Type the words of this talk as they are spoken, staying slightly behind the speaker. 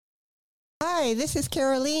Hi, this is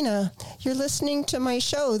Carolina. You're listening to my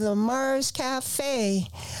show, The Mars Cafe,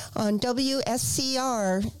 on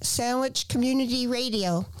WSCR, Sandwich Community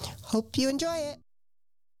Radio. Hope you enjoy it.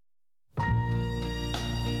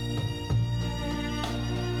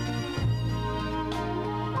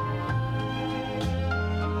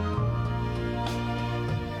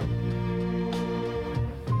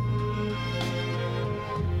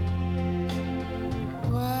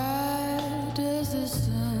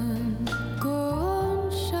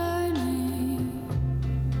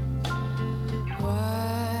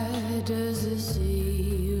 Does the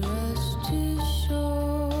sea rush to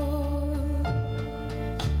shore?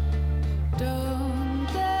 Don't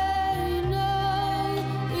they know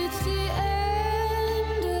it's the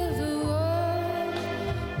end of the world?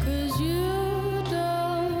 'Cause you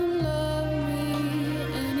don't love me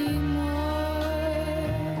anymore.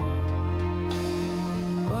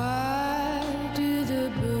 Why do the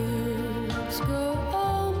birds go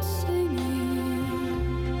on singing?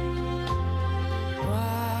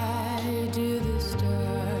 Why do the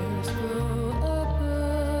stars grow above?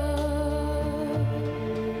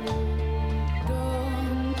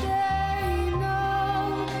 Don't they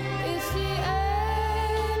know it's the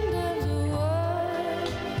end of the world?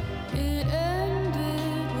 It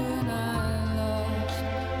ended when I lost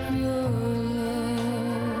your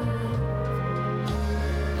love.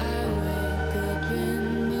 I wake up in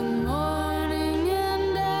the morning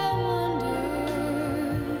and I wonder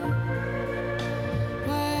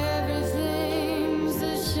why everything's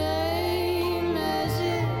the same as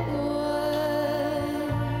it was.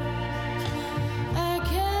 I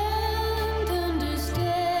can't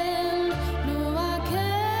understand, no, I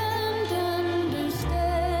can't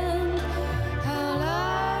understand how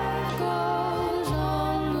life goes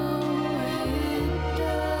on the way it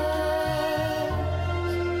does.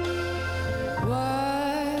 Why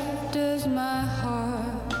does my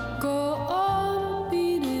heart go on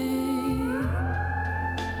beating?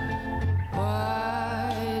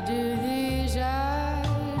 Why do these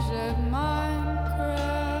eyes of mine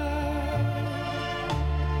cry?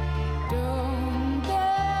 Don't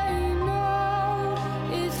they know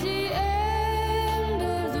it's the end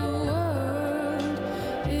of the world?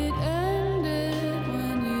 It ended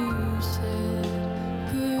when you said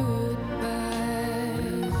goodbye.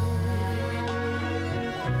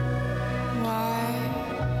 Why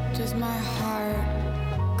does my heart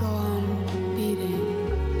go on beating?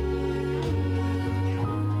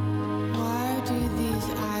 Why do these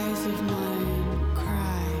eyes of mine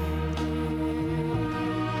cry?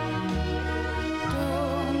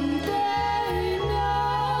 Don't they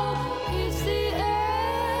know it's the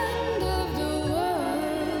end of the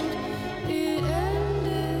world? It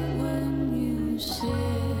ended when you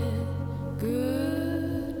said goodbye.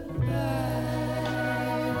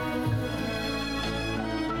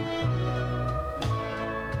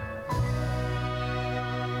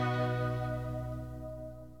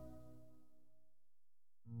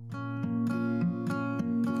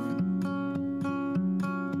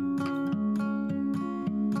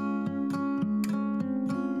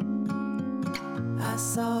 I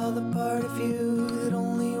saw the part of you that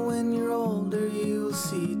only when you're older you'll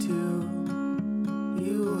see too.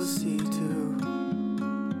 You will see too.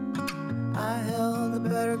 I held the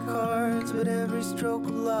better cards, but every stroke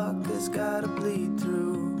of luck has gotta bleed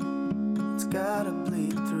through. It's gotta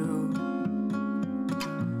bleed through.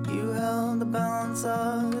 You held the balance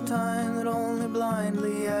of the time that only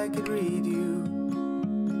blindly I could read you.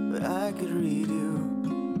 But I could read you.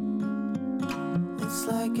 It's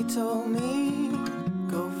like you told me,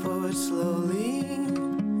 go forward slowly.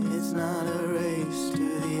 It's not a race to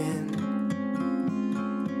the end.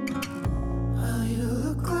 Well, you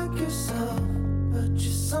look like yourself, but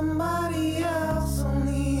you're somebody else.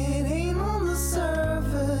 Only it ain't on the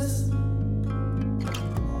surface.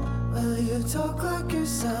 Well, you talk like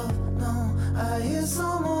yourself. No, I hear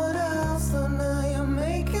someone else. Though now you're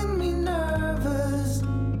making me nervous.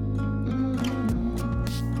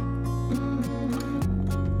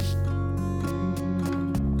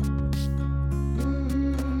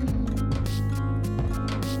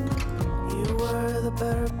 The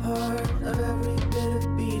better part of every bit of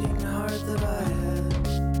beating heart that I had,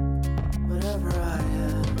 whatever I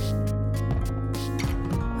had.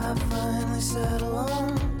 I finally sat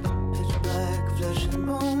alone, pitch black, flesh and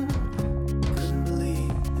bone. Couldn't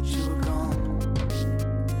believe that you were gone.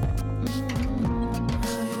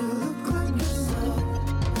 Well, you look like yourself,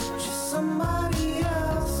 but you're somebody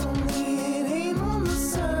else. Only it ain't on the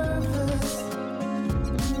surface.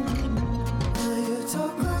 Well, you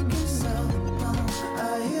talk like yourself. I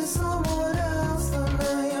hear someone else, though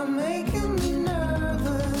now you're making me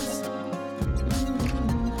nervous.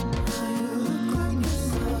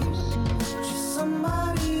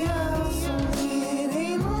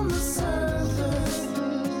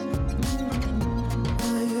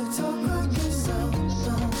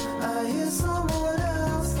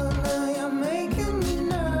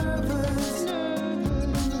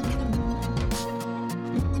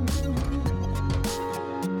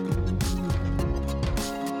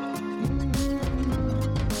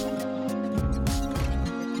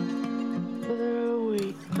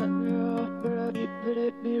 You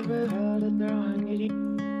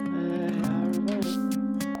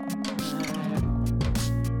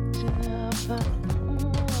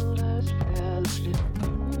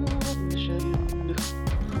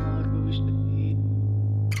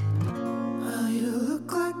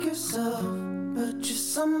look like yourself, but you're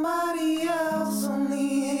somebody else.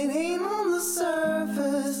 Only it ain't on the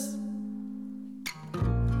surface.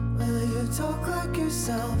 Well, you talk like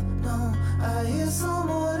yourself. No, I hear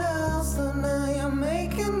someone else. So now you're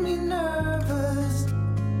making me nervous.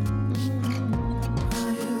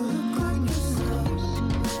 Well, you look like yourself,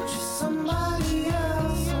 but you're somebody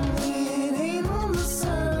else. Only it ain't on the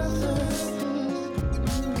surface.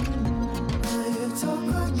 Well, you talk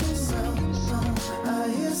like yourself. No, I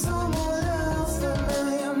hear someone else. So now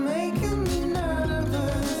you're making me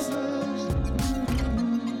nervous.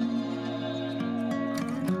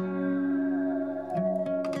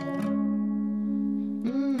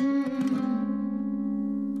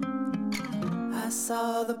 I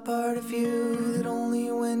saw the part of you that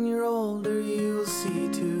only when you're older you'll see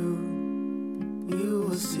too. You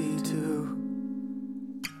will see too.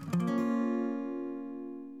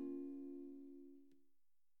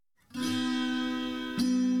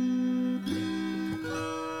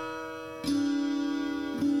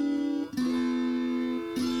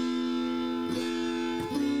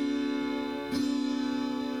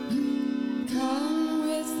 Come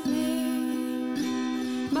with me,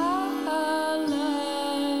 my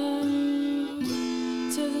love,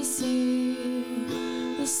 to the sea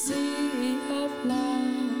of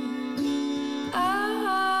love. I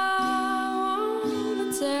wanna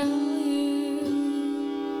tell you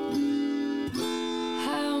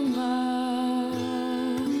how much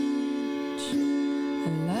I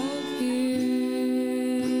love you.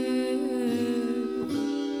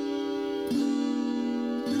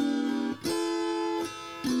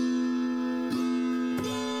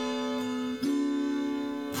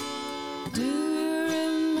 Do you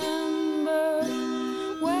remember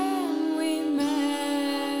when we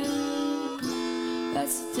met?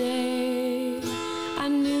 That's the day I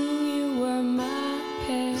knew you were my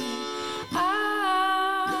pet. I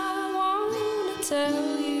wanna tell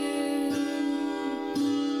you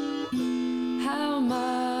how much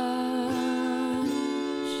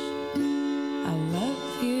I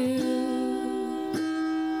love you.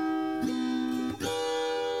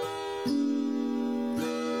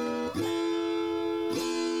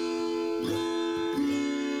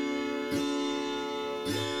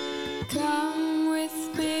 Come with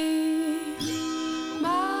me,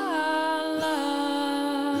 my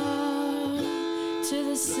love, to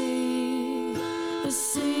the sea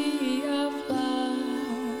of love.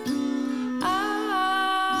 I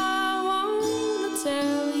wanna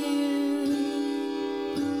tell you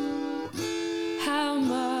how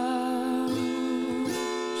much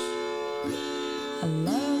I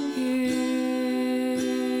love you.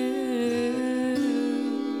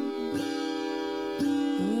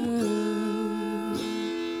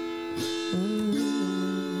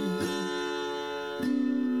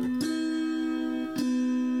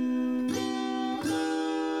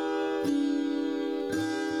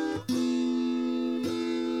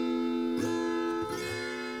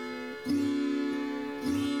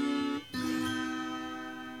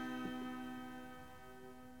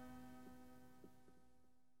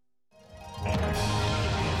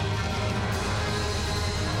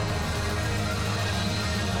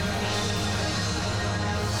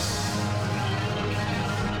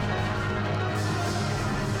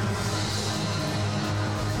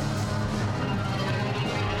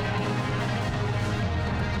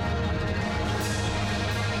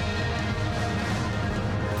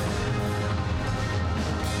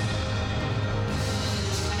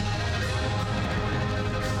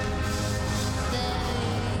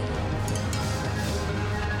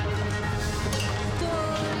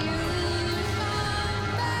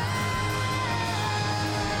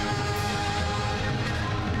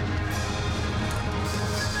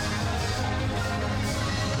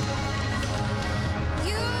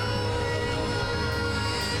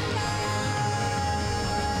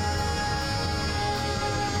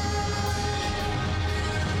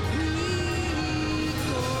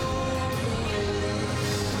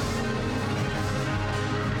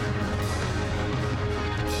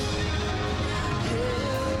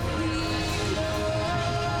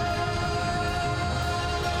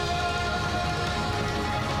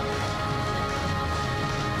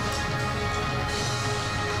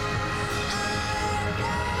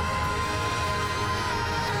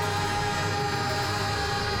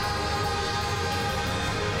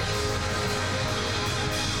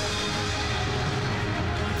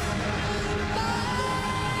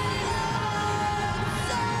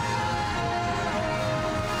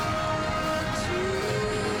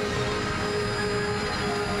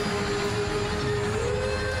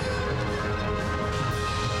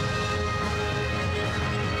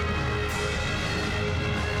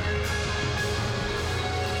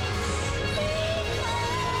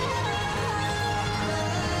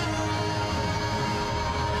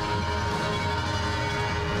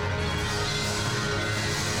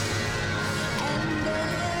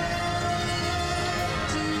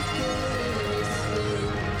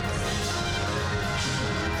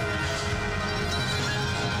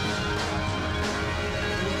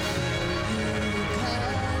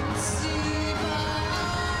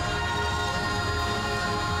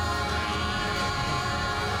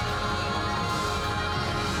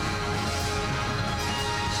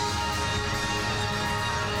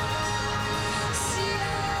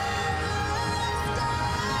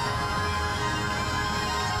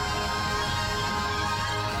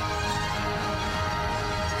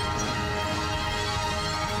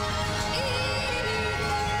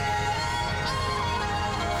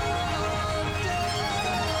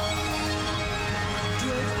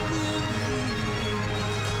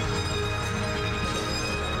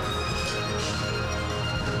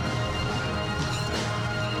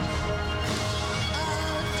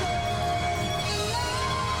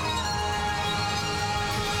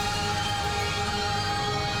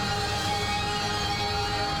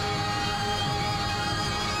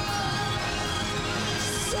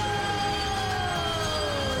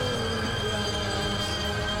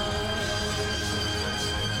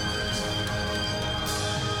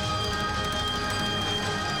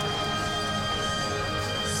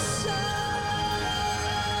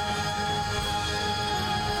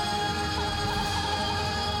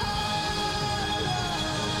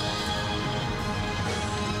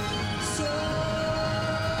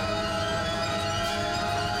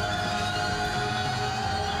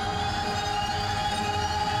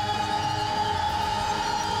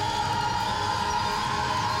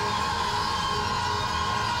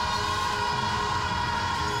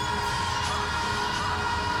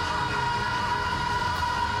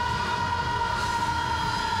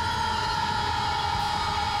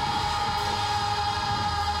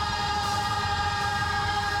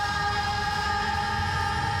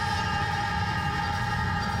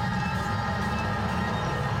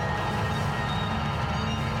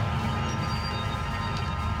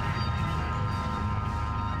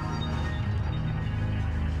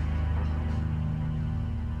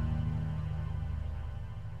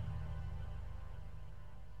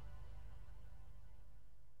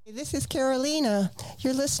 This is Carolina.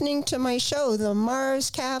 You're listening to my show, The Mars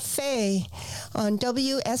Cafe, on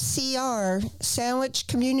WSCR, Sandwich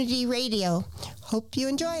Community Radio. Hope you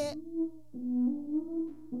enjoy it.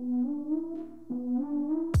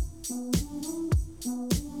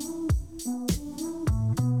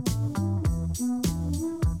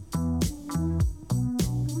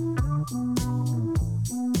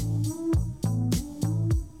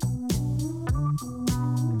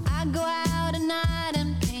 I go out at night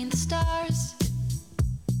and paint the stars.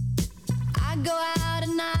 I go out at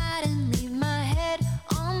night and leave my head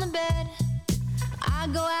on the bed. I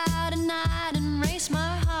go out at night and race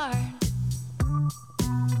my heart.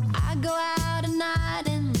 I go out at night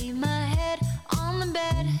and leave my head on the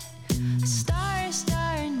bed. Starry,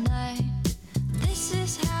 starry night. This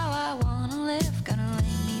is how I wanna live. Gonna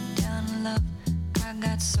lay me down in love. I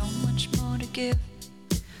got so much more to give.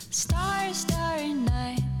 Starry, starry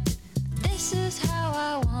night. This is how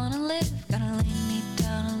I wanna live. Gonna lay me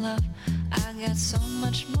down in love. I got so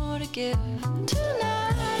much more to give.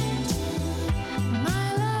 Tonight,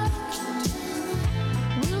 my love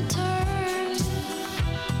will turn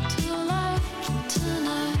to life.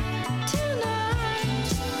 Tonight, tonight,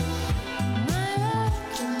 my love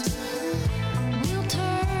will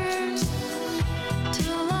turn to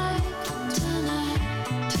life. Tonight,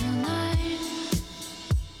 tonight.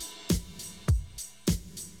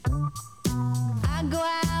 I go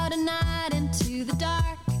out at night into the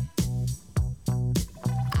dark.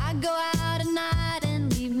 I go out at night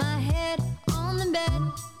and leave my head on the bed.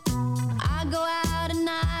 I go out at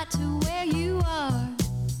night to where you are.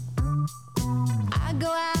 I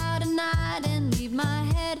go out at night and leave my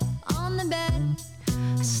head on the bed.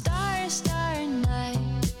 Starry, starry night.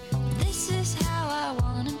 This is how I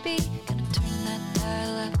wanna be. Gonna turn that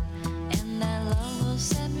dial up and that love will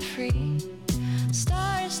set me free.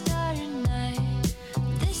 Starry, starry night.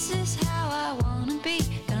 This is how I wanna be.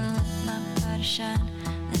 Gonna let my body shine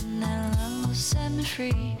and that love will set me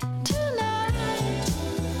free. Tonight,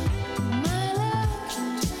 my love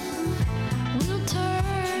will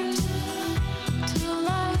turn to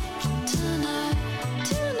life. Tonight,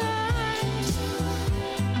 tonight,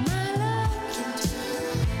 my love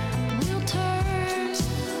will turn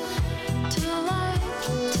to life.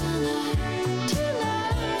 Tonight,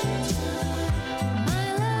 tonight, my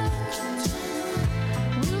love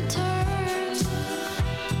will turn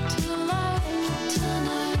to life.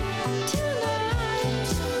 Tonight, tonight,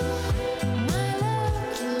 my love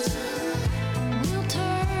will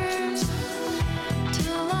turn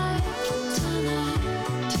to life. Tonight,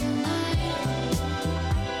 tonight.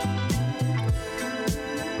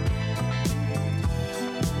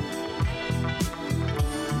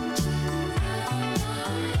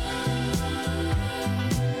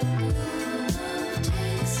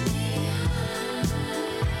 Takes me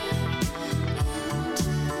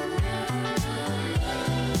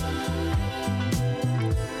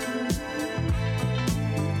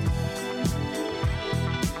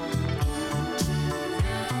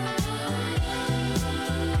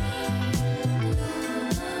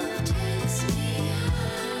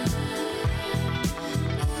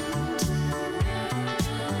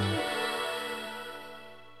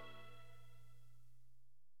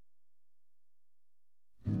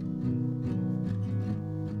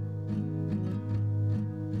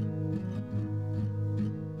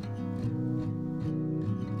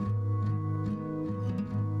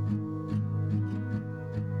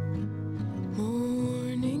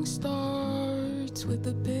Morning starts with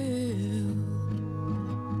a pill,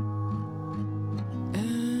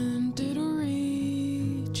 and it'll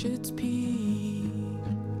reach its peak.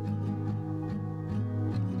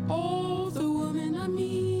 All the women I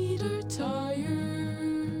meet are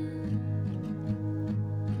tired.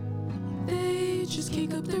 They just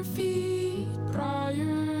kick up their feet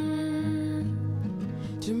prior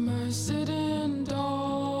to my sitting down.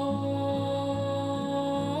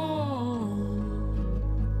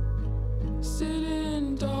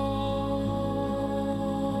 Sitting down,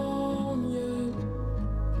 yeah.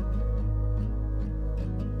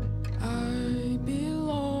 I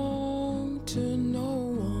belong to no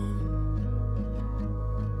one.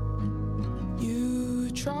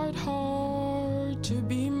 You tried hard to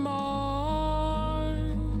be mine.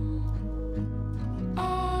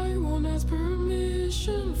 I won't ask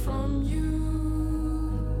permission from you.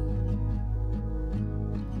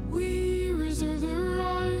 We reserve the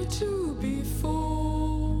right to be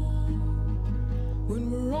full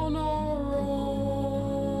when we're on our own.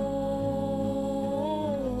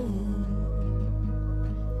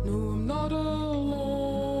 No, I'm not alone.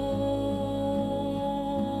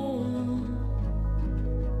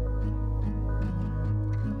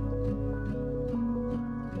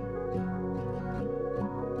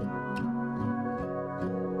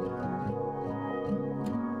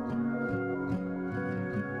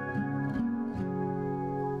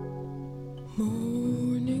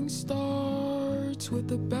 with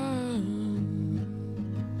the band,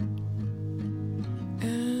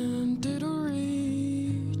 and it'll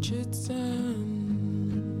reach its end.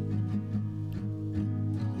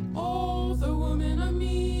 All the women I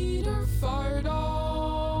meet are fired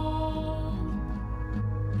up.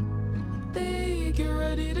 They get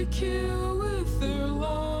ready to kill with their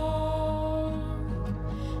love.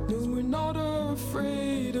 No, we're not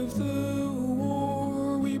afraid of the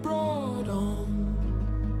war we brought on,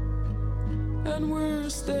 and we're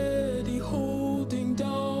steady holding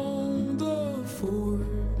down the fort.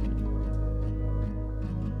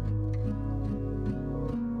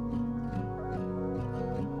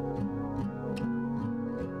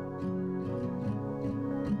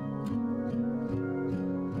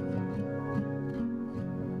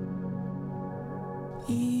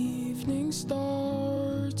 Evening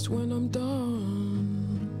starts when I'm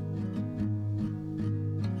done.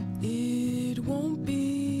 It won't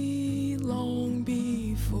be long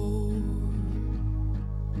before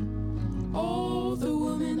all the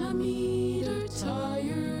women I meet are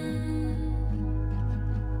tired.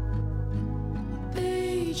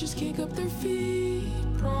 They just kick up their feet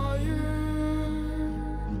prior,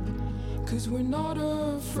 'cause we're not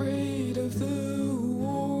afraid of the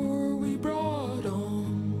war we brought on,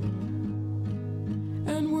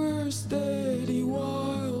 and we're steady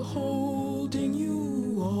while holding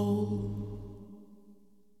you all.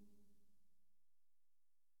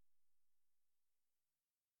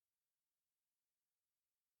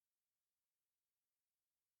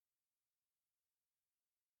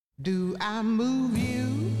 Do I move you?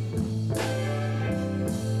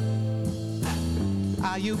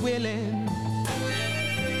 Are you willing?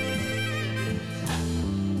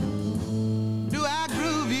 Do I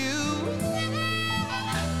groove you?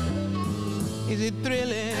 Is it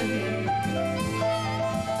thrilling?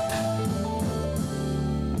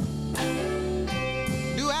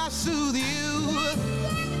 Do I soothe you?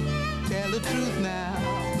 Tell the truth now.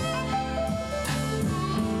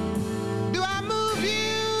 Do I move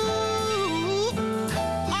you?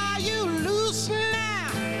 Are you loose now?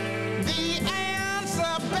 The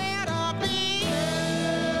answer better be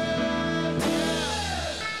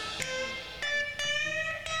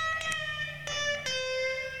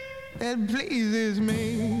that pleases me.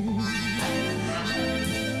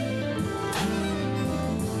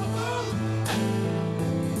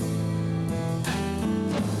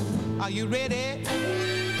 Are you ready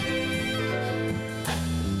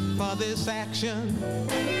for this action?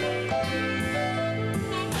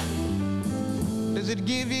 Does it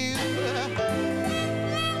give you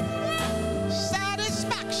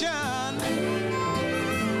satisfaction?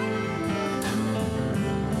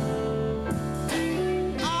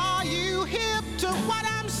 Are you hip to what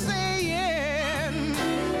I'm saying?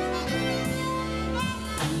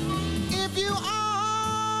 If you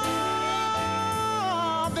are,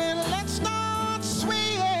 then let's start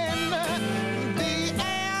swaying. The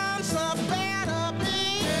answer better be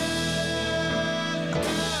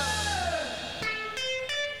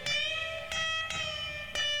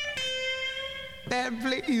that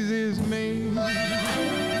pleases me.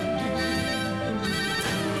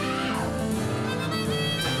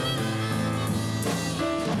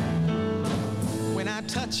 When I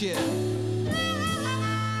touch you,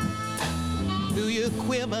 do you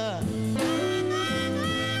quiver?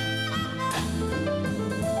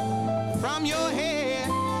 From your head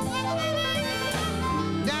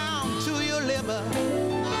down to your liver.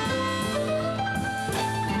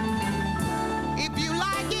 If you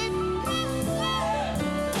like it,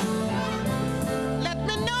 let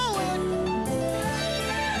me know it.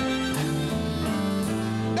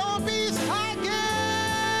 Don't be psychic,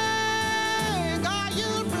 or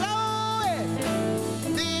you'll blow it.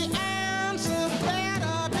 The answer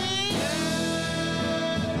better be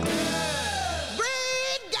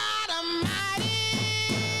great God Almighty,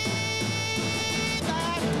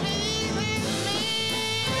 that pleases me.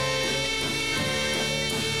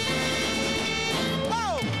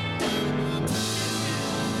 Whoa!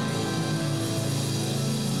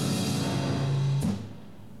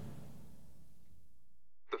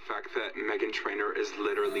 The fact that Meghan Trainor is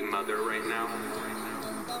literally mother right now.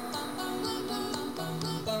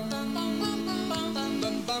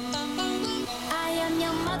 I am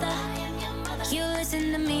your mother. You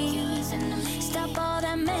listen to me. Stop all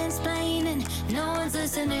that mansplaining. No one's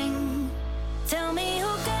listening. Tell me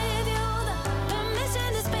who gave you the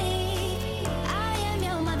permission to speak. I am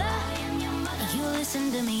your mother. You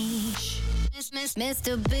listen to me.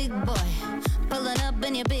 Mr. Big Boy, pulling up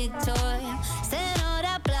in your big toy, saying all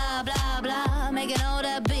that blah blah blah, making all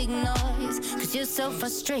that big noise. 'Cause you're so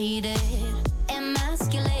frustrated,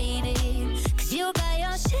 emasculated. 'Cause you got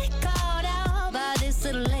shit called out by this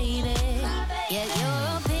little lady. Yet your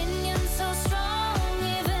opinion's so strong,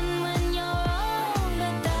 even when you're wrong.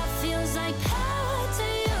 But that feels like power to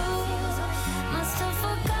you. Must have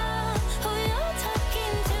forgot who you're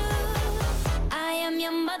talking to. I am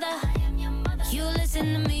your mother. You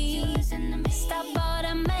listen to me. Stop all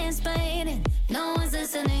the mansplaining. No one's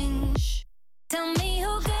listening. Tell me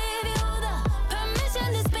who gave you the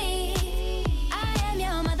permission to speak. I am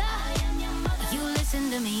your mother. You listen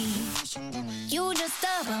to me. You just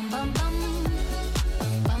a bum bum bum.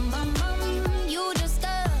 Bum bum bum. You just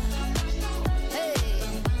a hey.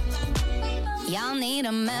 Y'all need a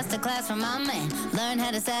masterclass from my man. Learn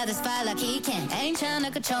how to satisfy like he can. Ain't trying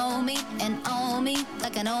to control me and own me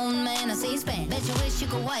like an old man on C-SPAN. Bet you wish you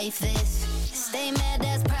could wife this. Stay mad,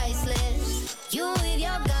 that's priceless. You with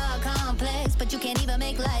your God complex, but you can't even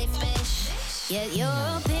make life fish. Yet your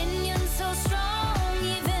opinion's so strong,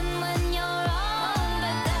 even when you're wrong.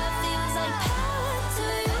 But that feels like power to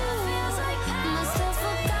you. Must have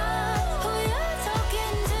forgot who you're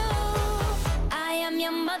talking to. I am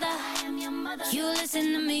your mother. You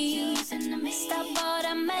listen to me. Stop all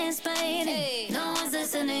the mansplaining. No one's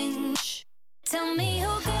listening. Tell me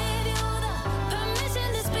who gave you the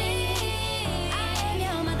permission to speak. I am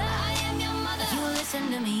your mother. You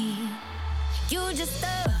listen to me. You just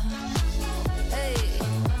hey.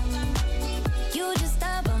 You just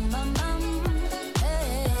bum bum bum.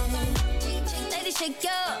 Hey. Lady, shake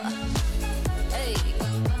your hey.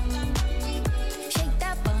 Shake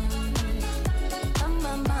that bum bum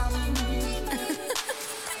bum bum.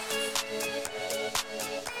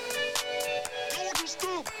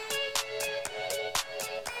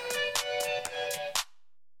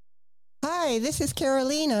 Hi, this is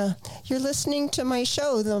Carolina. You're listening to my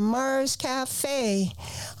show, The Mars Cafe,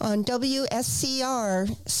 on WSCR,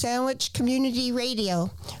 Sandwich Community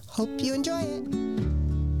Radio. Hope you enjoy it.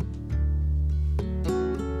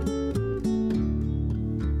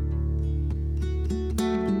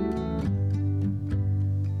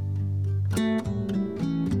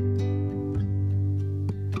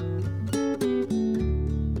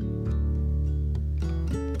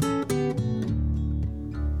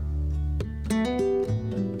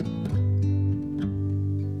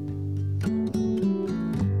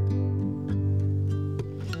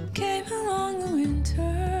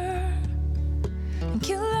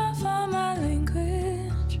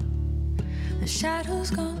 Shadows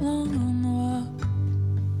got long on the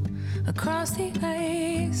walk across the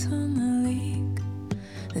ice on the lake.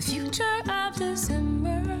 The future of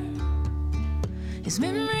December is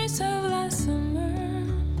memories of last summer.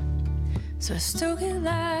 So I stoke it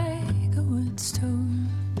like a wood stove.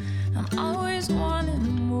 I'm always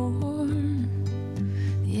wanting more.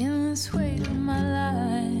 The endless weight of my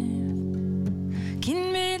life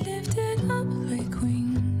can be lifted up like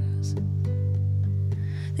wings.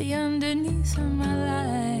 The underneath of my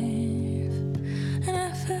life, and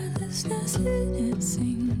I felt this in it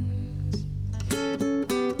sings.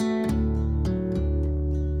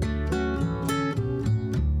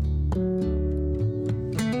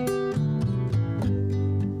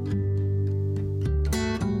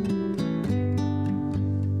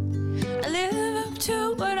 I live up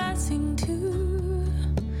to what I sing to,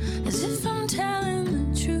 as if I'm telling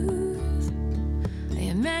the truth. I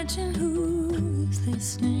imagine who's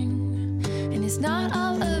listening, and it's not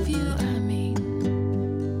all of you, I mean.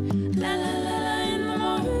 La la la la in the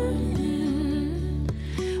morning,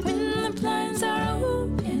 when the blinds are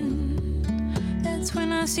open, that's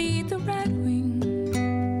when I see the red wing,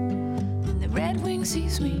 and the red wing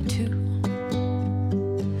sees me too.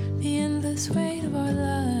 The endless weight of our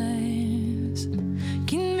lives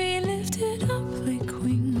can be lifted up like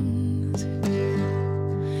wings.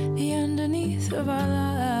 The underneath of our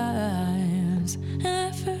lives,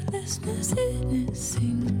 and effortlessness in it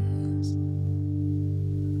sings.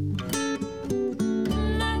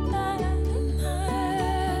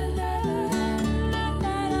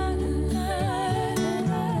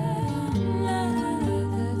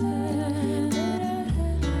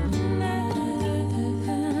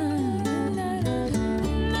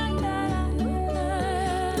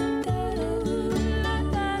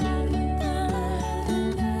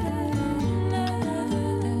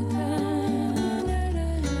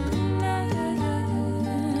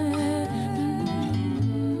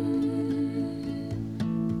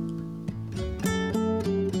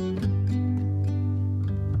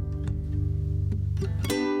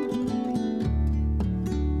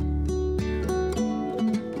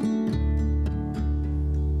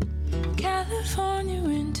 California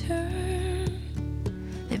winter,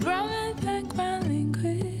 they brought me back my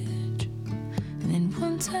language, and then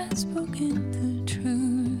once had spoken the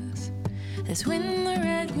truth. That's when the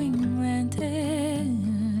red wing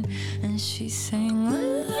landed, and she sang la,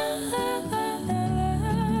 la, la, la, la.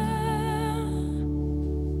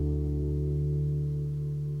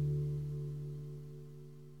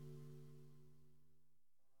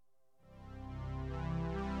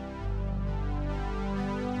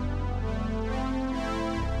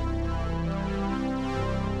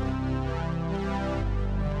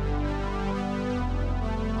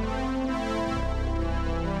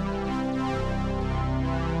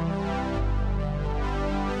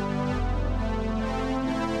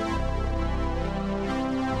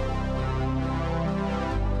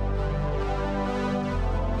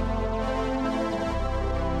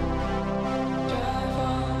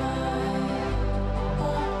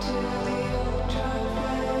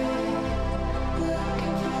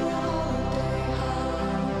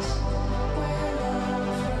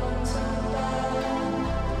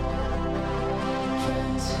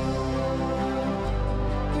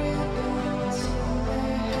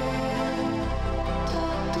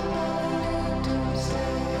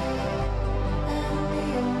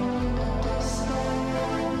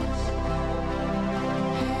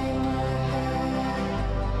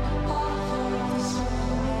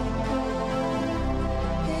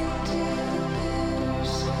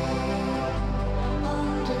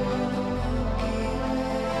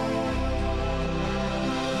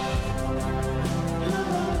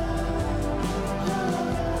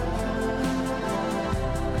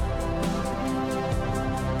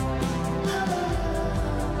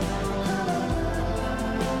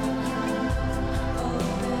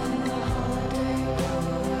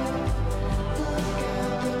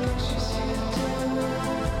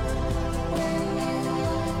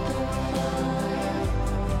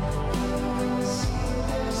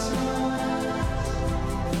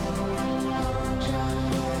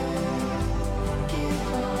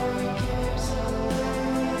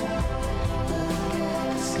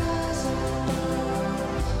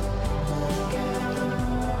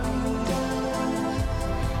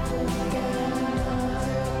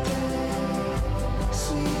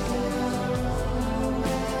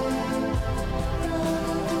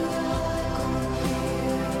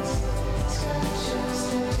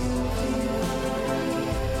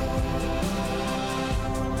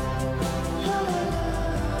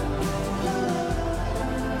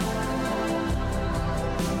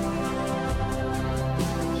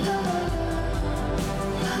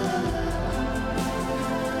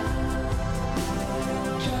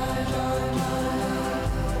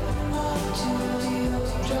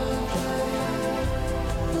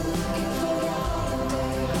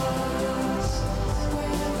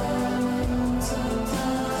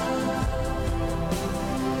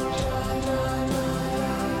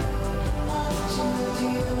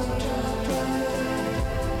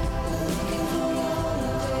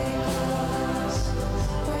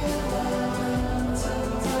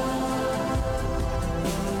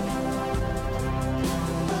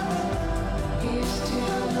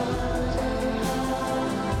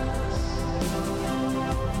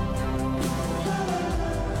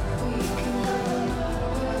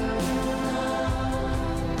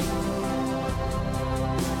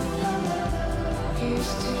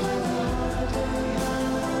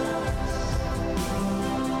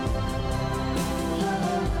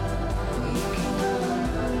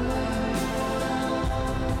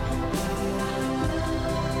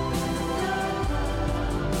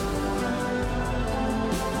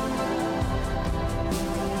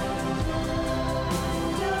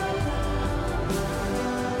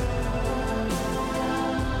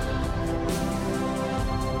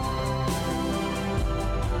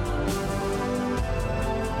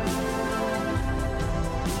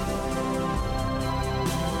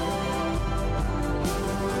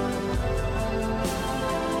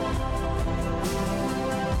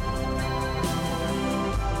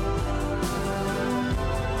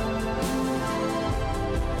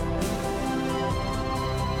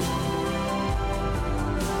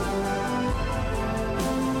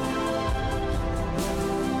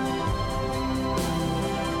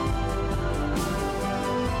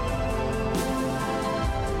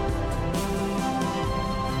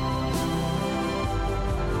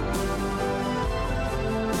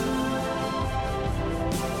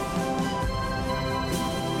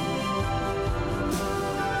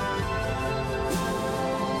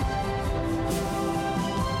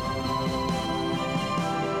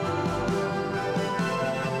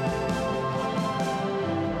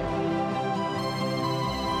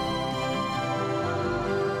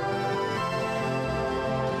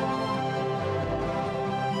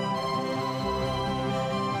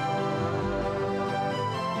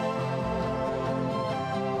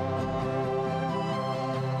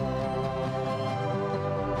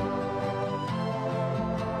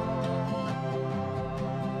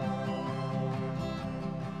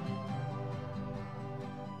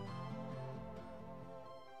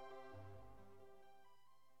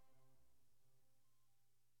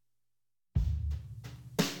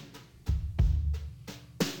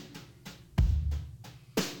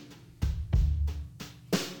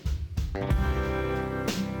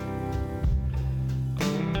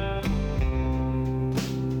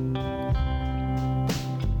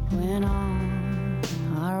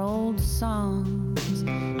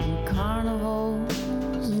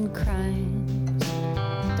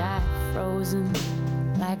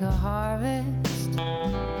 harvest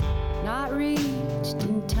not reached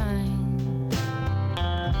in time.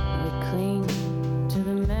 We cling to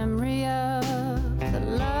the memory of the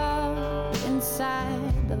love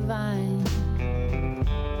inside the vine.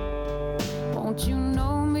 Won't you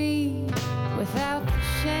know me without the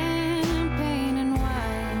champagne and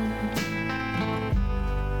wine?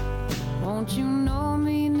 Won't you know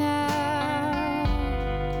me now?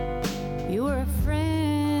 You were a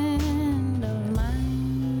friend of mine.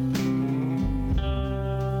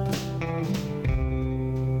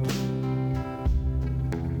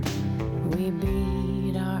 We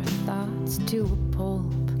beat our thoughts to a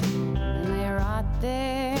pulp, and they rot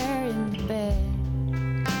there in the bed.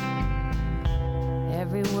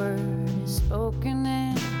 Every word is spoken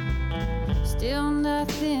and still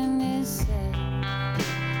nothing is said.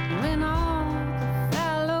 When all the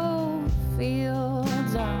fallow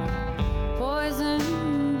fields are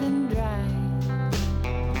poisoned and dry,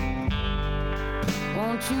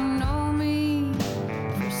 won't you know me,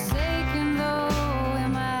 forsaken though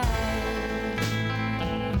am I?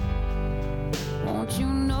 Won't you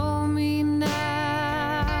know me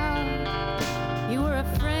now? You were a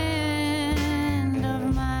friend of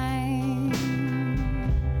mine.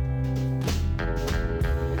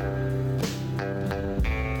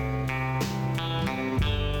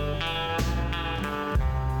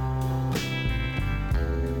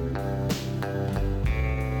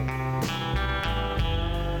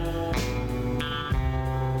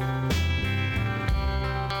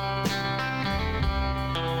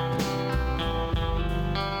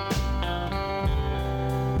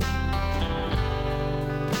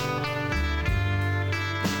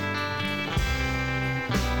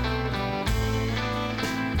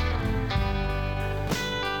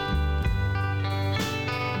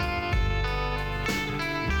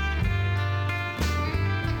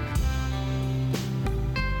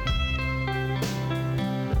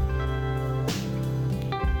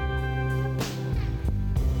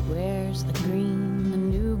 Where's the green, the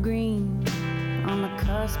new green, on the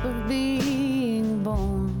cusp of being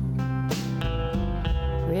born?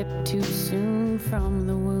 Ripped too soon from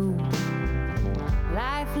the womb,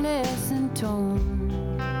 lifeless and torn.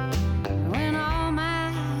 When all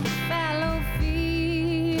my fallow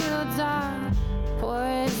fields are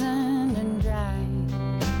poisoned and dry,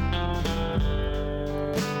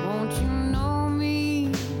 won't you know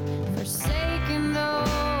me, forsaken though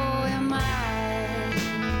am I?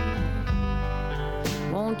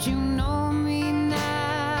 Won't you know me now?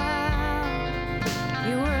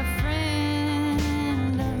 You were a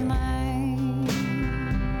friend of mine.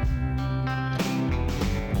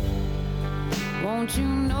 Won't you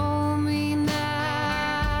know me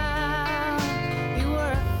now? You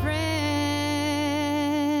were a friend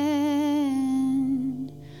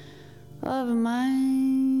of mine.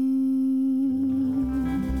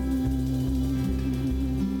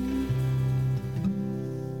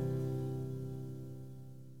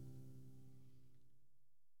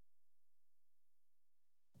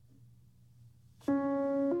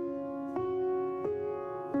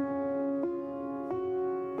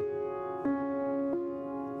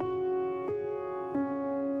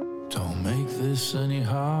 Don't make this any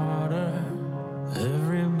harder.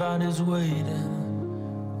 Everybody's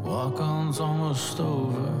waiting. Walk-on's almost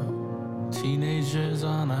over. Teenagers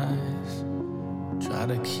on ice. Try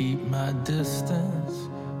to keep my distance.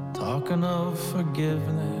 Talking of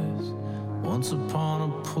forgiveness. Once upon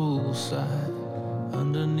a poolside,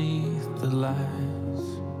 underneath the lights.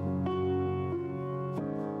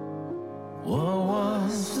 What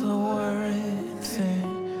was the worried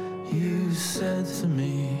thing you said to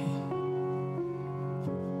me?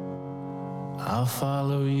 I'll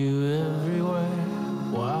follow you everywhere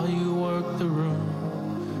while you work the room.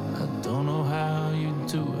 I don't know how you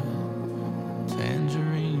do it.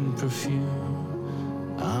 Tangerine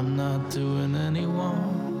perfume. I'm not doing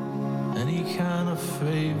anyone any kind of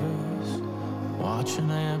favors. Watching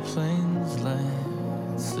airplanes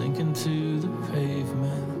land, sinking to the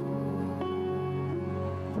pavement.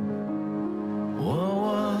 What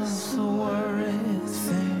was the worried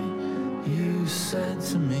thing you said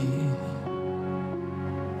to me?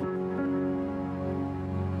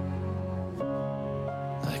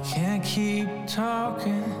 I can't keep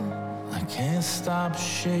talking, I can't stop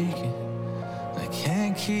shaking. I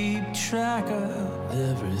can't keep track of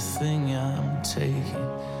everything I'm taking.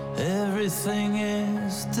 Everything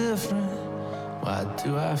is different, why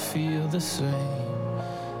do I feel the same?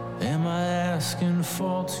 Am I asking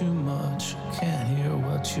for too much? I can't hear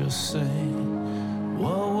what you're saying.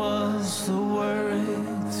 What was the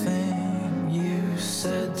worried thing you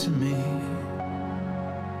said to me?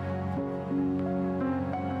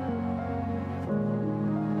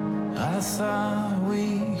 thought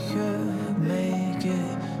we could make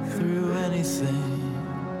it through anything.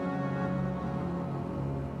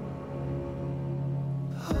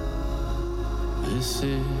 This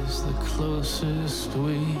is the closest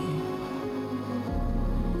we've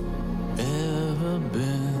ever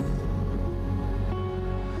been.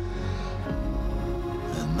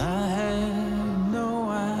 And I had no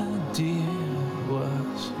idea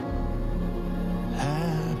what's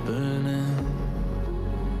happening.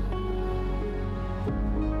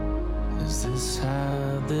 Is this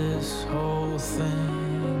how this whole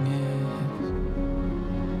thing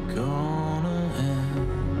is gonna end?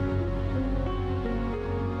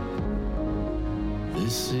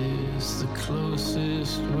 This is the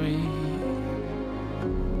closest we've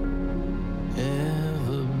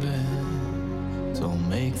ever been. Don't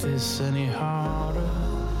make this any harder.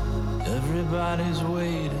 Everybody's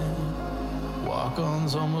waiting.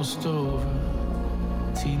 Walk-on's almost over.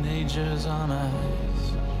 Teenagers on ice.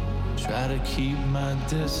 Try to keep my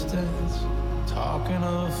distance. Talking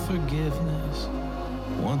of forgiveness.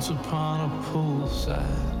 Once upon a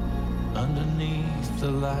poolside, underneath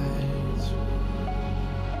the lights.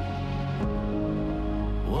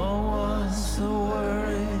 What was the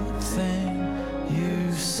worried thing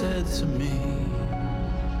you said to me?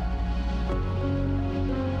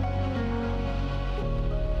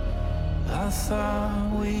 I thought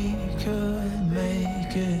we could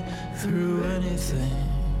make it through anything.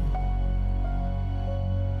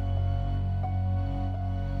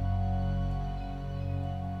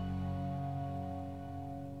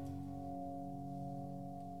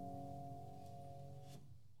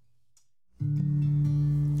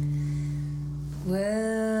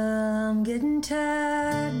 Well, I'm getting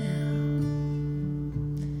tired now.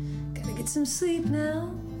 Gotta get some sleep now.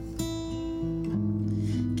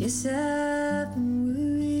 Guess I've been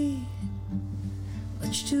worried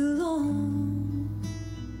much too long.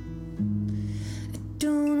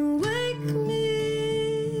 Don't wake me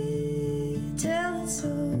till it's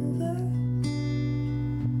over.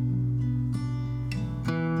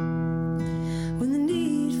 When the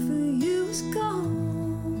need for you is gone.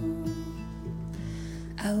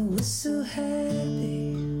 I was so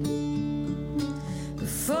happy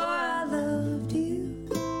before I loved you.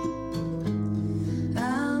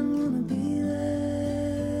 I'm gonna be like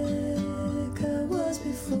I was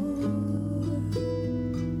before.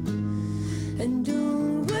 And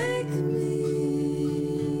don't wake me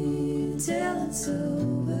till it's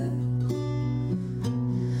over.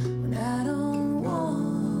 When I don't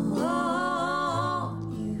want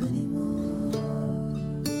you anymore.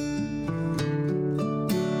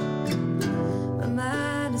 My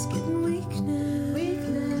mind is getting weak now.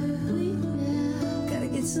 Gotta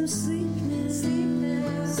get some sleep now.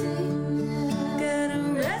 Gotta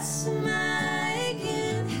rest my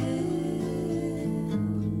aching head.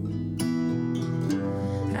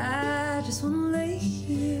 I just wanna lay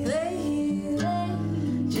here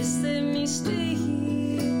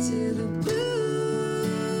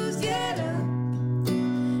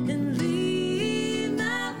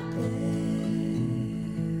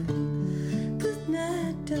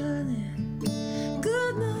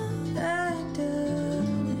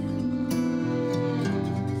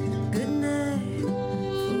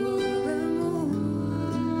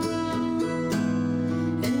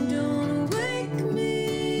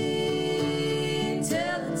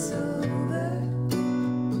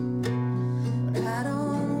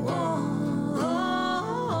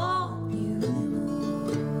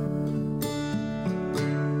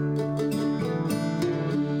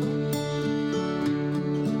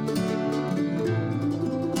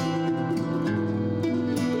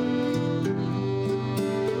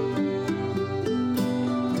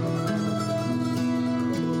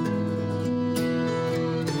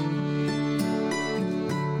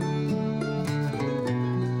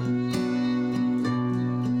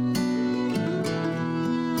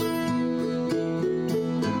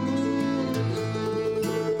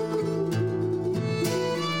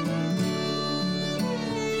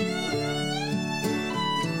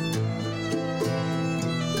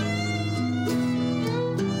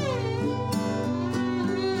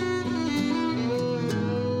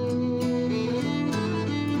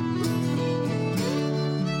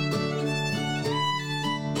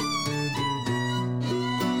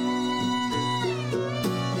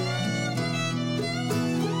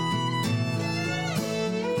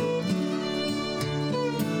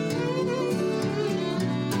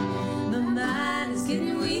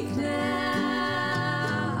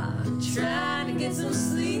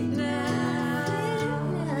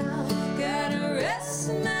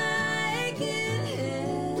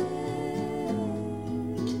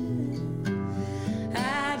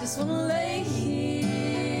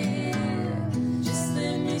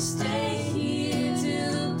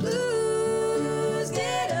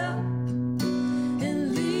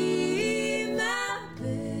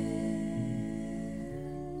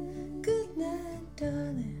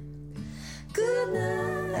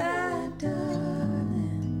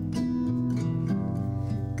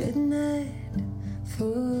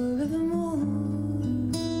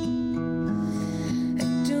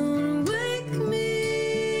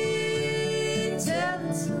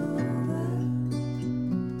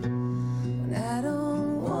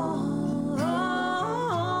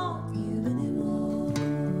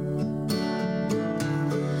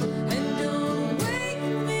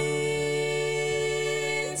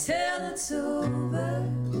till it's over.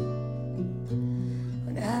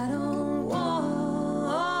 When I don't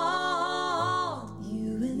want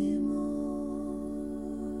you anymore.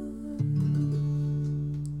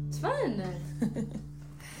 It's fun.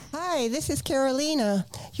 Hi, this is Carolina.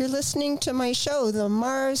 You're listening to my show, The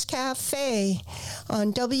Mars Cafe,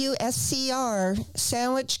 on WSCR,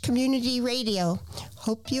 Sandwich Community Radio.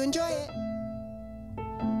 Hope you enjoy it.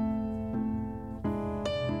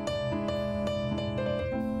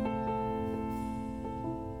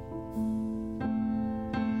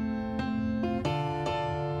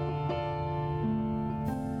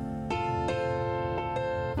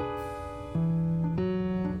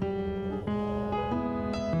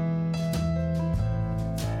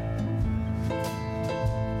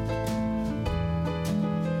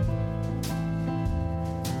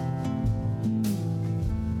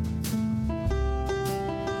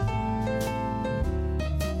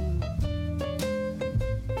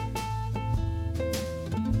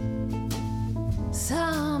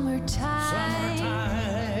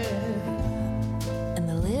 And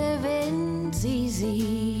the living's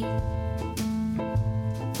easy.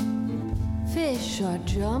 Fish are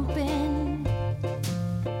jumping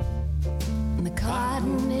and the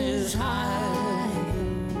cotton is high.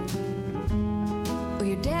 Oh,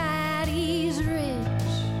 your daddy's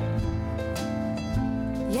rich.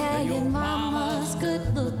 Yeah, your mama's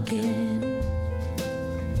good looking.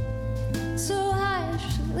 So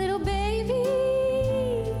hush, little baby,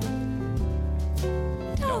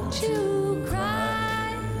 don't you cry.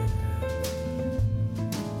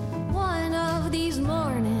 One of these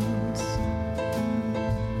mornings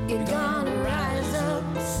you're gonna rise up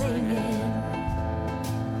singing.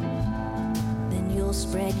 Then you'll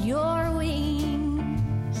spread your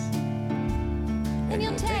wings and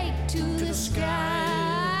you'll take to the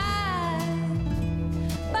sky.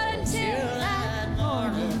 But until that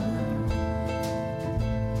morning,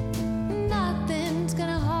 nothing's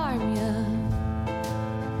gonna harm you.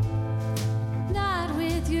 Not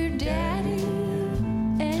with your daddy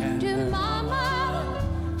and your mama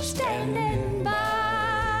standing by.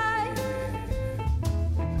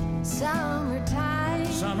 Summertime,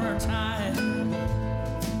 Summertime,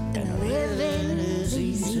 and the living is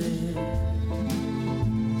easy.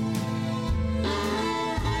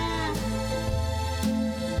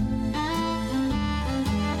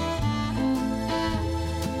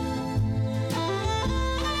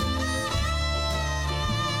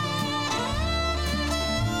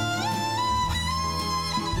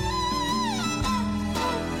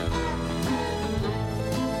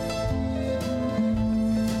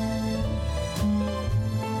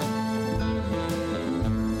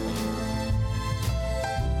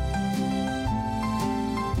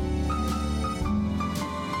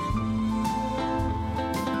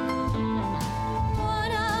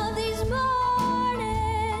 One of these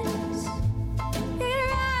mornings, you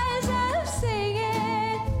rise up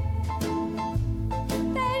singing.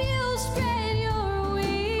 Then you'll spread your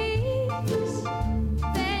wings.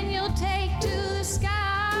 Then you'll take to the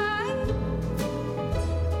sky.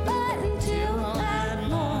 But until that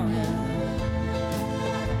morning,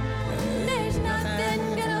 there's nothing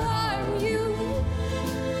gonna harm you.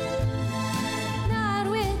 Not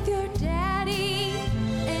with your daddy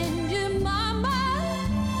and your mama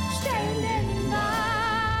standing by.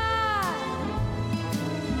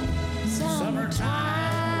 Summertime,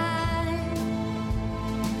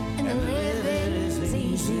 and the living is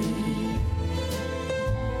easy.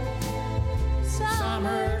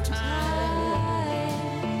 Summertime,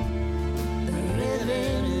 the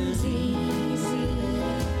living is easy.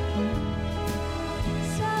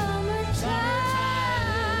 Summertime,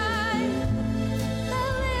 the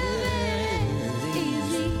living is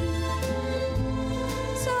easy.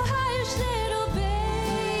 So hush, little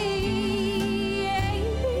baby,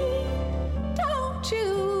 don't you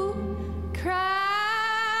cry.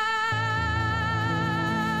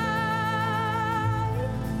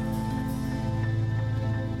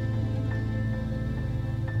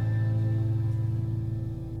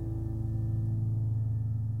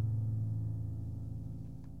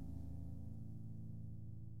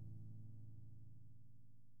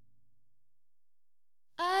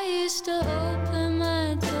 I used to open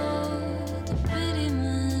my door to pretty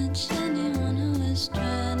much anyone who was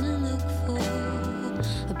trying to look for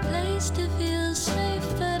a place to feel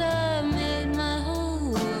safe, but I made my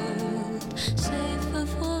whole world safer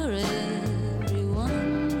for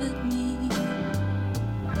everyone but me.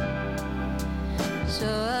 So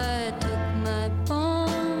I took my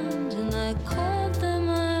bonds and I called them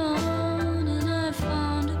my own, and I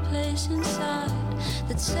found a place inside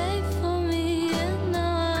that's safe for me. And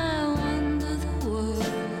now I wander the world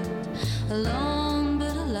alone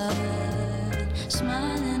but alive,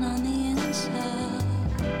 smiling on the inside.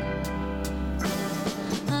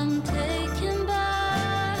 I'm taking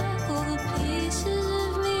back all the pieces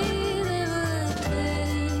of me that were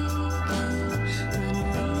taken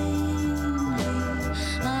unwillingly.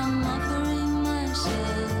 I'm offering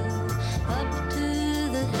myself up to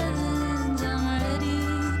the heavens. I'm ready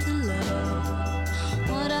to love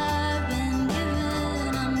what I've been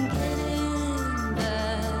given. I'm getting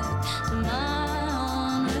back to my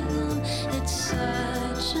own rhythm. It's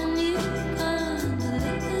such a new kind of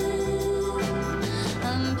living.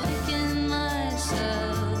 I'm picking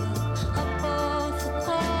myself up off the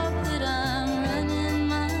carpet. I'm running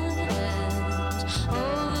my hands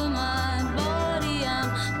over my body. I'm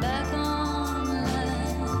back on the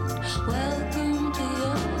land. Welcome to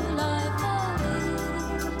your life,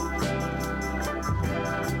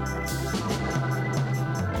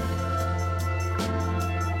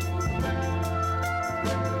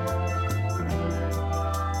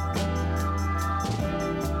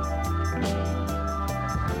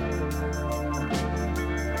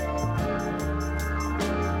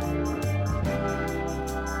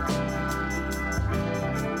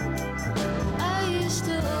 I used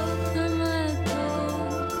to open my door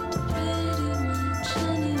to pretty much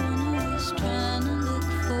anyone who was trying to look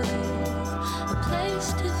for a place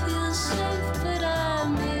to feel safe, but I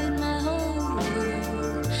made my whole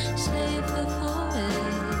world safer for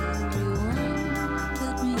everyone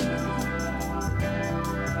but me.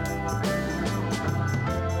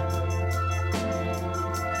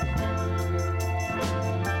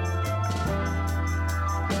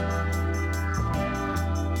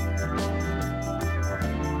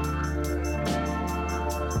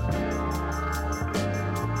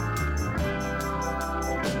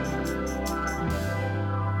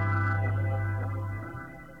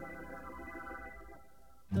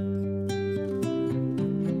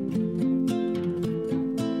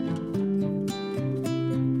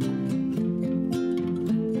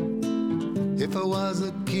 If I was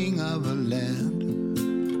a king of a land,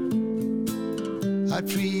 I'd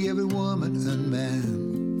free every woman and man.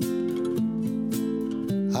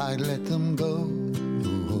 I'd let them go.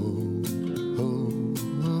 Oh, oh,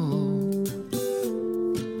 oh.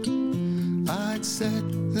 I'd set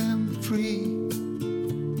them free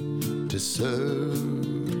to serve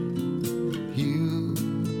you.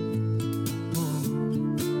 Oh.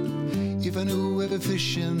 If I knew every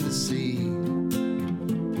fish in the sea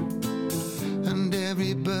and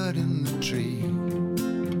every bird in the tree,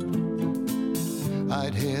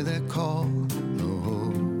 I'd hear their call.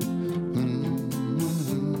 Oh,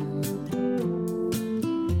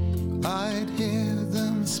 I'd hear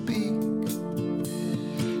them speak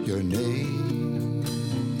your name.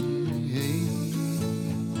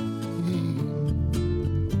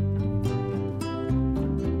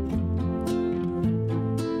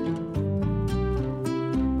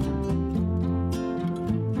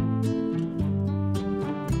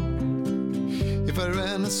 If I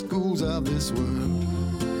ran the schools of this world,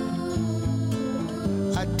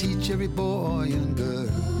 I'd teach every boy and girl.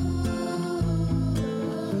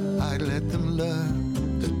 I'd let them learn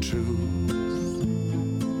the truth.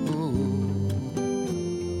 Ooh.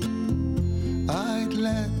 I'd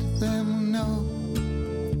let them know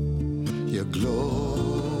your glory.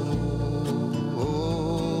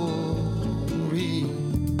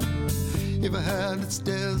 If I had the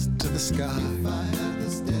stairs to the sky,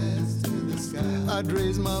 I'd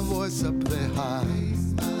raise my voice up there high.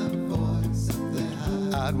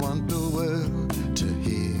 I'd want the world to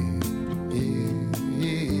hear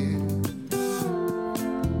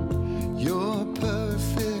your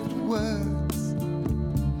perfect words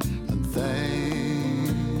and thank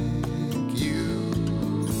you.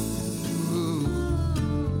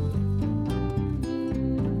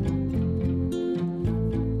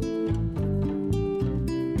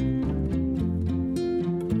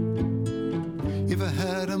 If I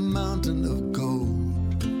had a mountain of gold,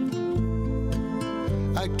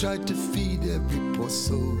 I tried to feed every poor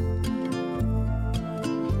soul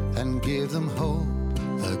and give them hope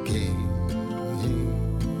again,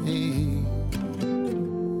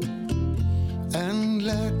 and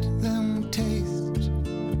let them taste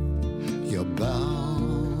your bounty.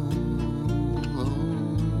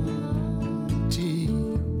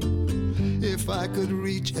 If I could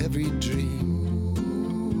reach every dream,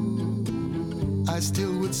 I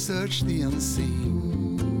still would search the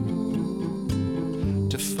unseen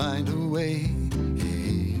to find a way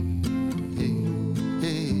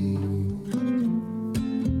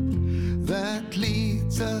that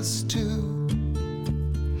leads us to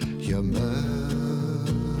your mercy.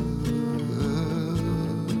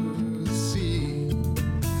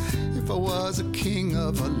 I was a king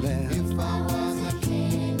of a land, if I was a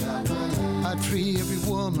king of a land, I'd free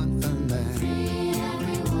every woman and man, free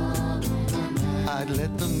every woman and man. I'd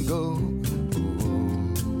let them go.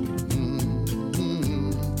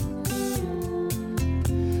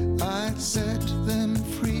 I'd set them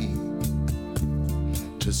free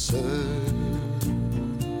to serve